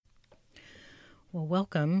Well,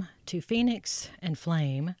 welcome to Phoenix and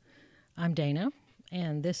Flame. I'm Dana,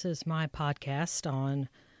 and this is my podcast on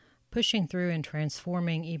pushing through and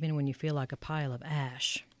transforming even when you feel like a pile of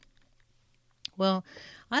ash. Well,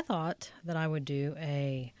 I thought that I would do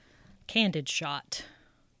a candid shot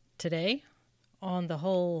today on the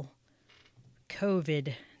whole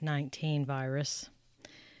COVID-19 virus.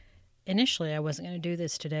 Initially, I wasn't going to do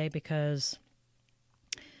this today because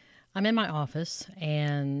I'm in my office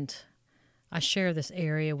and I share this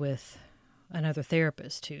area with another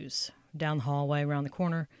therapist who's down the hallway around the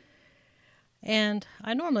corner. And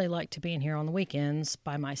I normally like to be in here on the weekends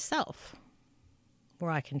by myself,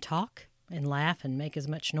 where I can talk and laugh and make as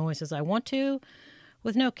much noise as I want to,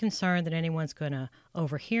 with no concern that anyone's going to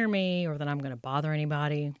overhear me or that I'm going to bother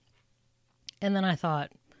anybody. And then I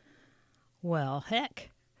thought, well, heck,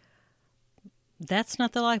 that's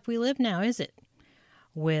not the life we live now, is it?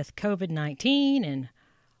 With COVID-19 and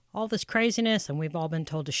all this craziness, and we've all been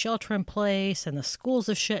told to shelter in place, and the schools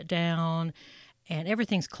have shut down, and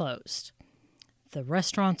everything's closed. The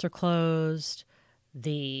restaurants are closed,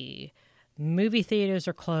 the movie theaters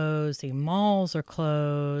are closed, the malls are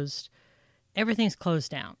closed, everything's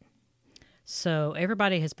closed down. So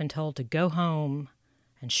everybody has been told to go home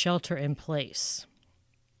and shelter in place.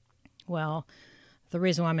 Well, the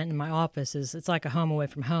reason why I'm in my office is it's like a home away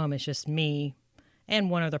from home. It's just me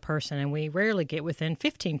and one other person, and we rarely get within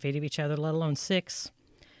 15 feet of each other, let alone 6.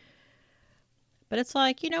 But it's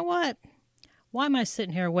like, you know what? Why am I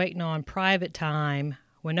sitting here waiting on private time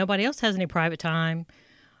when nobody else has any private time?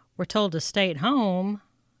 We're told to stay at home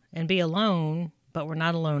and be alone, but we're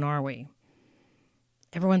not alone, are we?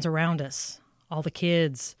 Everyone's around us, all the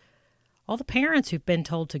kids, all the parents who've been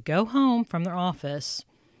told to go home from their office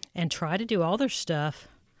and try to do all their stuff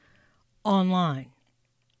online,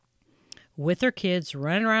 with their kids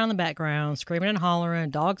running around in the background, screaming and hollering,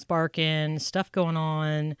 dogs barking, stuff going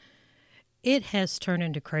on. It has turned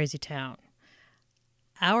into crazy town.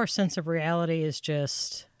 Our sense of reality is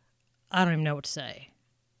just, I don't even know what to say.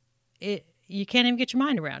 You can't even get your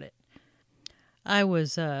mind around it. I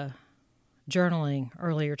was journaling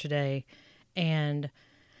earlier today, and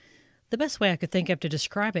the best way I could think of to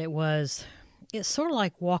describe it was, it's sort of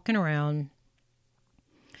like walking around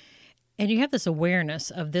and you have this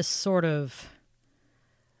awareness of this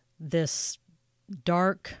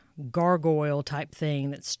dark gargoyle type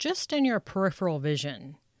thing that's just in your peripheral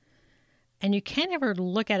vision. And you can't ever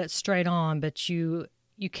look at it straight on, but you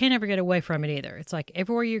can't ever get away from it either. It's like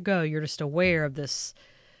everywhere you go, you're just aware of this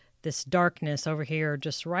darkness over here,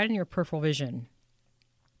 just right in your peripheral vision.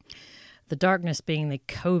 The darkness being the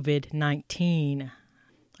COVID-19.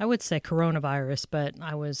 I would say coronavirus, but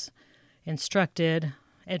I was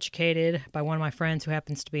educated by one of my friends who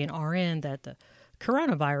happens to be an RN that the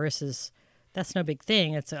coronavirus that's no big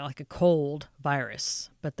thing. It's like a cold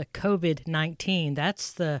virus. But the COVID-19,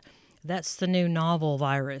 that's the new novel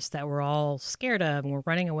virus that we're all scared of and we're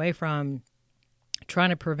running away from,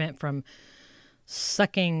 trying to prevent from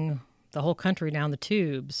sucking the whole country down the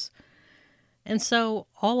tubes. And so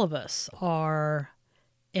all of us are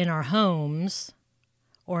in our homes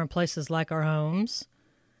or in places like our homes,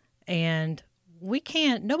 and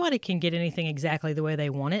nobody can get anything exactly the way they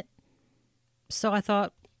want it. So I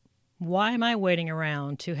thought, why am I waiting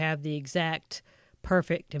around to have the exact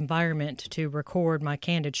perfect environment to record my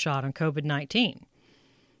candid shot on COVID-19?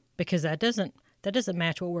 Because that doesn't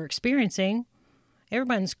match what we're experiencing.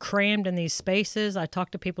 Everyone's crammed in these spaces. I talk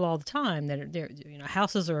to people all the time that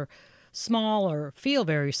houses are small or feel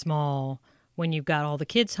very small when you've got all the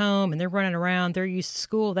kids home and they're running around. They're used to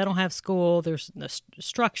school. They don't have school. The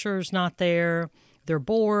structure's not there. They're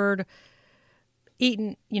bored,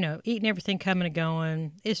 eating everything coming and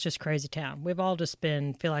going. It's just crazy town. We've all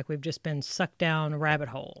feel like we've just been sucked down a rabbit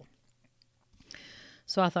hole.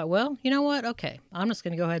 So I thought, well, you know what? Okay, I'm just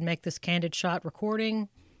going to go ahead and make this candid shot recording.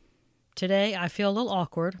 Today, I feel a little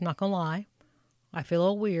awkward. I'm not going to lie. I feel a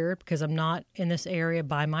little weird because I'm not in this area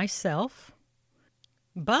by myself.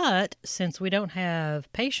 But since we don't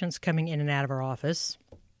have patients coming in and out of our office,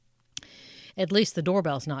 at least the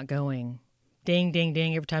doorbell's not going ding, ding,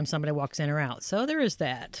 ding every time somebody walks in or out. So there is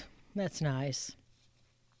that. That's nice.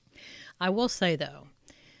 I will say, though,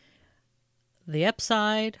 the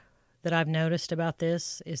upside that I've noticed about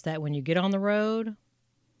this is that when you get on the road,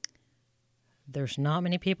 there's not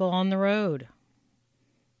many people on the road.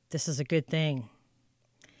 This is a good thing.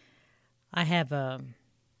 I have a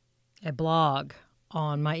blog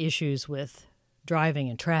on my issues with driving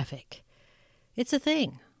and traffic. It's a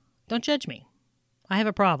thing. Don't judge me. I have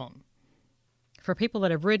a problem. For people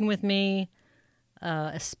that have ridden with me,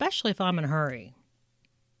 especially if I'm in a hurry,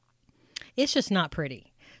 it's just not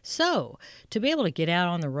pretty. So to be able to get out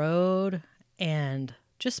on the road and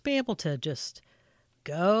just be able to just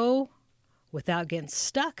go without getting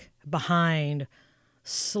stuck behind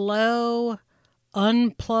slow,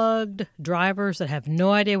 unplugged drivers that have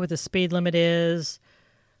no idea what the speed limit is,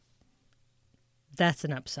 that's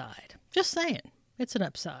an upside. Just saying, it's an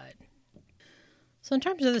upside. So in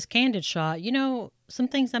terms of this candid shot, some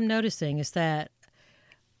things I'm noticing is that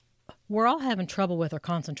we're all having trouble with our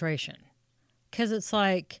concentration, because it's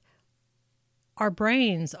like our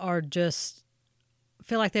brains are just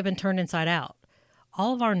feel like they've been turned inside out.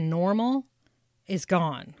 All of our normal is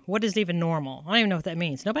gone. What is even normal? I don't even know what that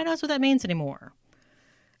means. Nobody knows what that means anymore.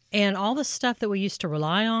 And all the stuff that we used to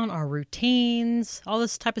rely on, our routines, all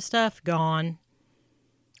this type of stuff, gone.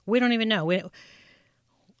 We don't even know.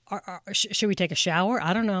 Should we take a shower?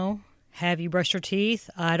 I don't know. Have you brushed your teeth?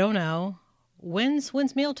 I don't know. When's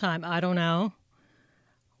mealtime? I don't know.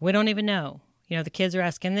 We don't even know. The kids are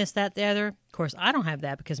asking this, that, the other. Of course, I don't have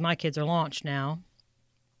that because my kids are launched now.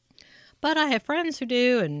 But I have friends who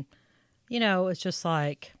do, and, it's just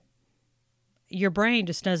like your brain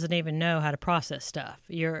just doesn't even know how to process stuff.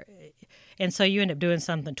 And so you end up doing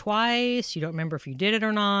something twice. You don't remember if you did it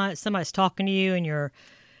or not. Somebody's talking to you, and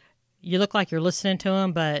you look like you're listening to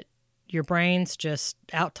them, but your brain's just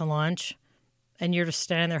out to lunch, and you're just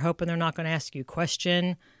standing there hoping they're not going to ask you a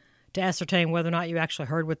question to ascertain whether or not you actually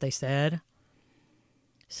heard what they said.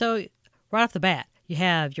 So right off the bat, you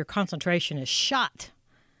have your concentration is shot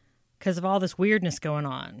because of all this weirdness going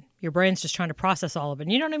on. Your brain's just trying to process all of it,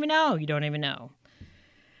 and you don't even know. You don't even know.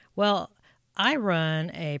 Well, I run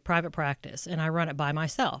a private practice, and I run it by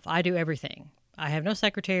myself. I do everything. I have no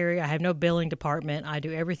secretary. I have no billing department. I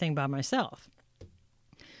do everything by myself.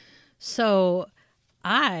 So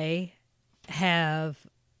I have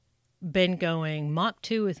been going Mach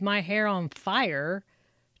 2 with my hair on fire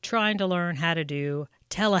trying to learn how to do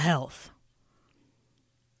telehealth.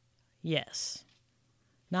 Yes.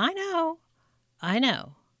 Now, I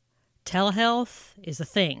know. Telehealth is a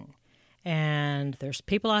thing. And there's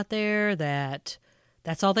people out there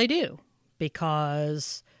that's all they do,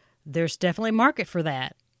 because there's definitely a market for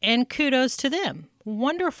that. And kudos to them.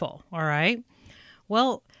 Wonderful. All right.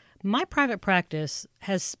 Well, my private practice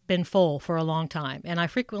has been full for a long time, and I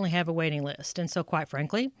frequently have a waiting list. And so, quite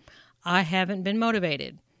frankly, I haven't been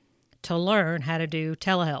motivated to learn how to do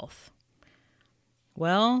telehealth.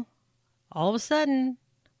 Well, all of a sudden,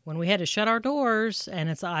 when we had to shut our doors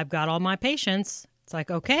and I've got all my patients, it's like,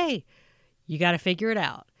 okay, you got to figure it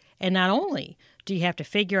out. And not only do you have to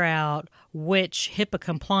figure out which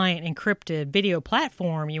HIPAA-compliant encrypted video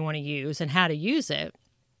platform you want to use and how to use it,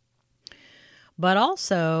 but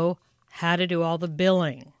also how to do all the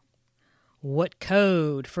billing. What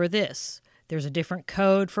code for this? There's a different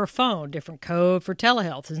code for phone, different code for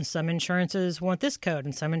telehealth, and some insurances want this code,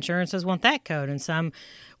 and some insurances want that code, and some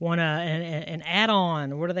want an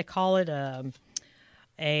add-on. What do they call it?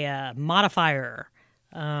 A modifier.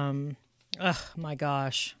 Oh, my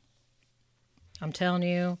gosh. I'm telling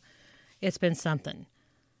you, it's been something.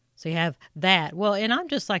 So you have that. Well, and I'm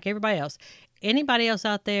just like everybody else. Anybody else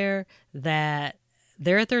out there that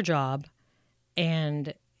they're at their job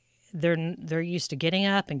and they're used to getting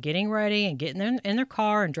up and getting ready and getting in their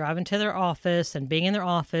car and driving to their office and being in their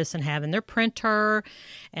office and having their printer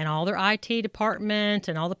and all their IT department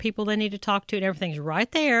and all the people they need to talk to, and everything's right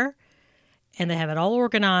there, and they have it all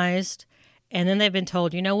organized, and then they've been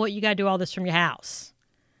told, you know what, you got to do all this from your house.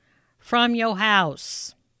 From your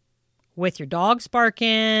house. With your dogs barking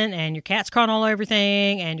and your cats crawling all over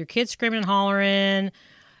everything and your kids screaming and hollering.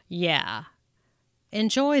 Yeah.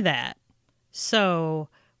 Enjoy that. So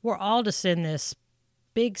we're all just in this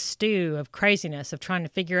big stew of craziness of trying to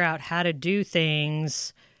figure out how to do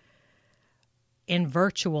things in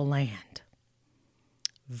virtual land.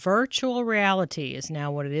 Virtual reality is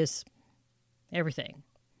now what it is. Everything.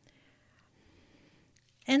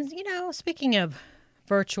 And, speaking of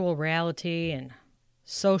virtual reality and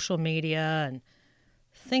social media and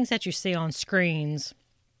things that you see on screens,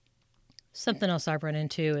 something else I've run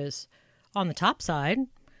into is on the top side,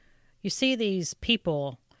 you see these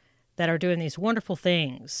people that are doing these wonderful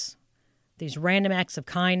things, these random acts of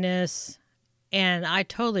kindness, and I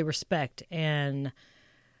totally respect and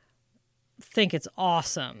think it's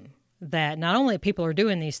awesome that not only people are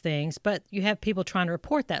doing these things, but you have people trying to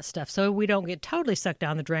report that stuff so we don't get totally sucked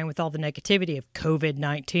down the drain with all the negativity of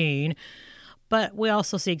COVID-19. But we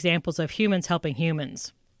also see examples of humans helping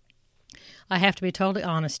humans. I have to be totally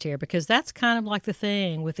honest here, because that's kind of like the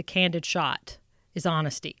thing with the candid shot, is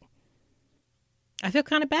honesty. I feel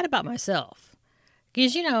kind of bad about myself.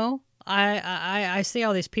 Because, I see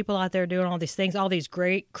all these people out there doing all these things, all these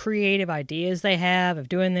great creative ideas they have of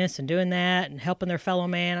doing this and doing that and helping their fellow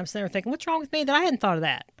man. I'm sitting there thinking, what's wrong with me that I hadn't thought of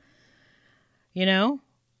that? You know,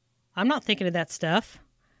 I'm not thinking of that stuff.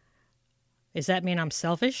 Does that mean I'm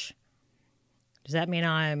selfish? Does that mean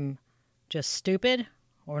I'm just stupid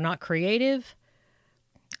or not creative?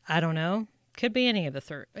 I don't know. Could be any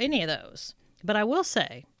of any of those. But I will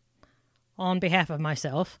say, on behalf of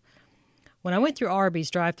myself, when I went through Arby's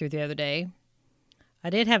drive-thru the other day, I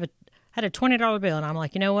had a $20 bill, and I'm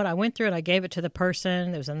like, you know what? I went through it. I gave it to the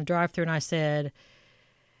person that was in the drive-thru, and I said,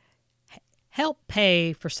 help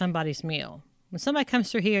pay for somebody's meal. When somebody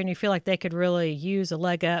comes through here and you feel like they could really use a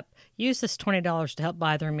leg up, use this $20 to help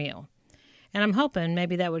buy their meal. And I'm hoping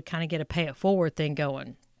maybe that would kind of get a pay it forward thing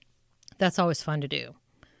going. That's always fun to do.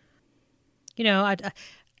 You know,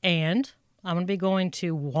 and I'm going to be going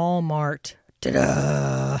to Walmart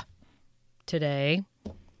today.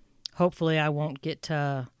 Hopefully I won't get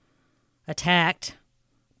attacked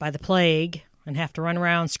by the plague and have to run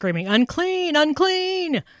around screaming, unclean,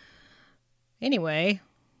 unclean. Anyway,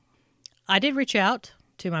 I did reach out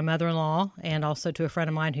to my mother-in-law and also to a friend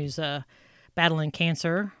of mine who's battling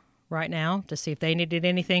cancer right now to see if they needed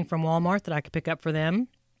anything from Walmart that I could pick up for them.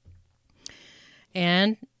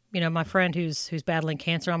 And, you know, my friend who's battling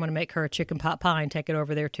cancer, I'm going to make her a chicken pot pie and take it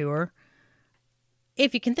over there to her.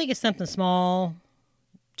 If you can think of something small,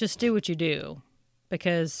 just do what you do,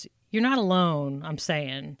 because you're not alone, I'm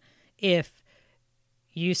saying, if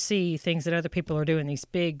you see things that other people are doing, these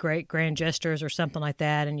big, great, grand gestures or something like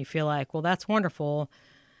that, and you feel like, well, that's wonderful.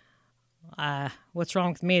 What's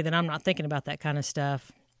wrong with me that I'm not thinking about that kind of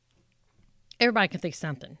stuff? Everybody can think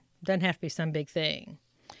something. Doesn't have to be some big thing.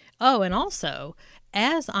 Oh, and also,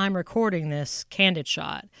 as I'm recording this Candid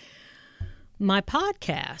Shot, my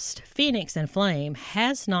podcast, Phoenix and Flame,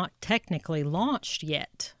 has not technically launched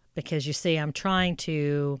yet because, you see, I'm trying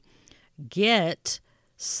to get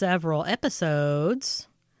several episodes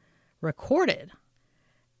recorded.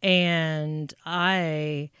 And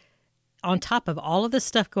on top of all of this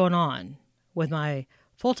stuff going on with my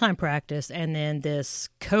full-time practice and then this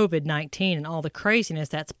COVID-19 and all the craziness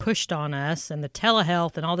that's pushed on us and the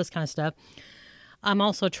telehealth and all this kind of stuff, I'm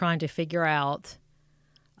also trying to figure out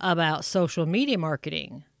about social media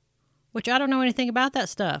marketing, which I don't know anything about that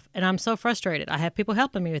stuff. And I'm so frustrated. I have people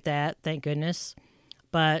helping me with that, thank goodness.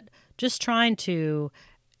 But just trying to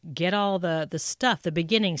get all the stuff, the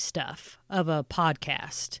beginning stuff of a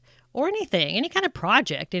podcast or anything, any kind of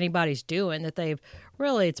project anybody's doing that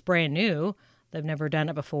it's brand new. They've never done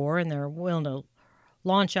it before and they're willing to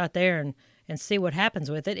launch out there and see what happens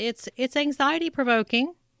with it. It's anxiety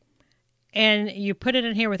provoking. And you put it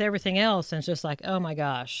in here with everything else, and it's just like, oh my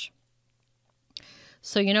gosh.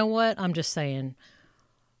 So you know what? I'm just saying,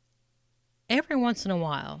 every once in a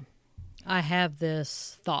while, I have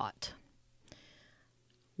this thought.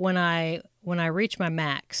 When I reach my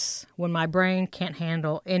max, when my brain can't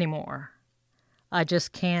handle anymore, I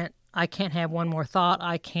can't have one more thought.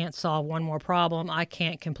 I can't solve one more problem. I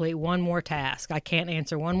can't complete one more task. I can't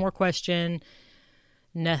answer one more question.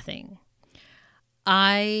 Nothing.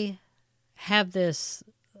 I have this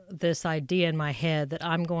idea in my head that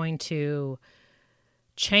I'm going to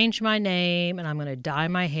change my name and I'm going to dye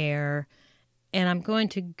my hair and I'm going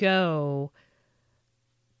to go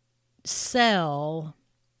sell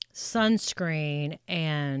sunscreen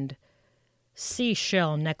and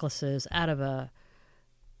seashell necklaces out of a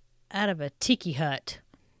tiki hut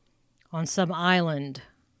on some island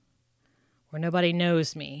where nobody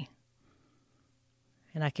knows me.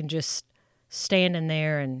 And I can just stand in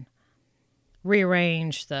there and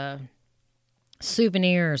rearrange the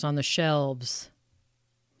souvenirs on the shelves.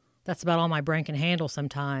 That's about all my brain can handle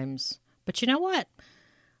sometimes. But you know what?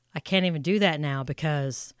 I can't even do that now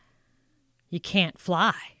because you can't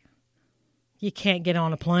fly. You can't get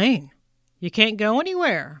on a plane. You can't go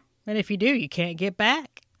anywhere. And if you do, you can't get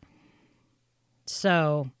back.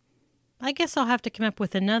 So I guess I'll have to come up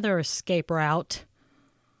with another escape route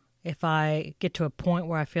if I get to a point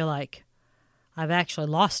where I feel like I've actually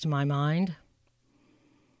lost my mind.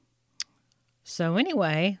 So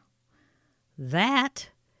anyway, that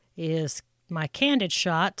is my Candid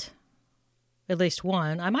Shot, at least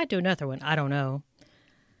one. I might do another one. I don't know.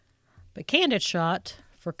 But Candid Shot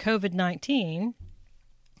for COVID-19.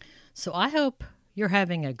 So I hope you're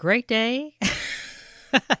having a great day.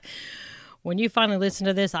 When you finally listen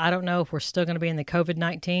to this, I don't know if we're still going to be in the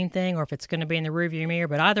COVID-19 thing or if it's going to be in the rearview mirror.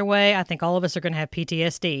 But either way, I think all of us are going to have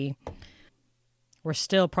PTSD. We're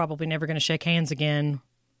still probably never going to shake hands again.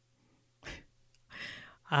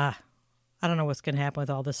 I don't know what's going to happen with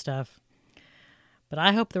all this stuff. But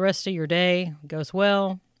I hope the rest of your day goes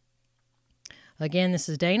well. Again, this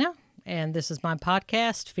is Dana, and this is my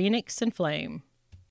podcast, Phoenix and Flame.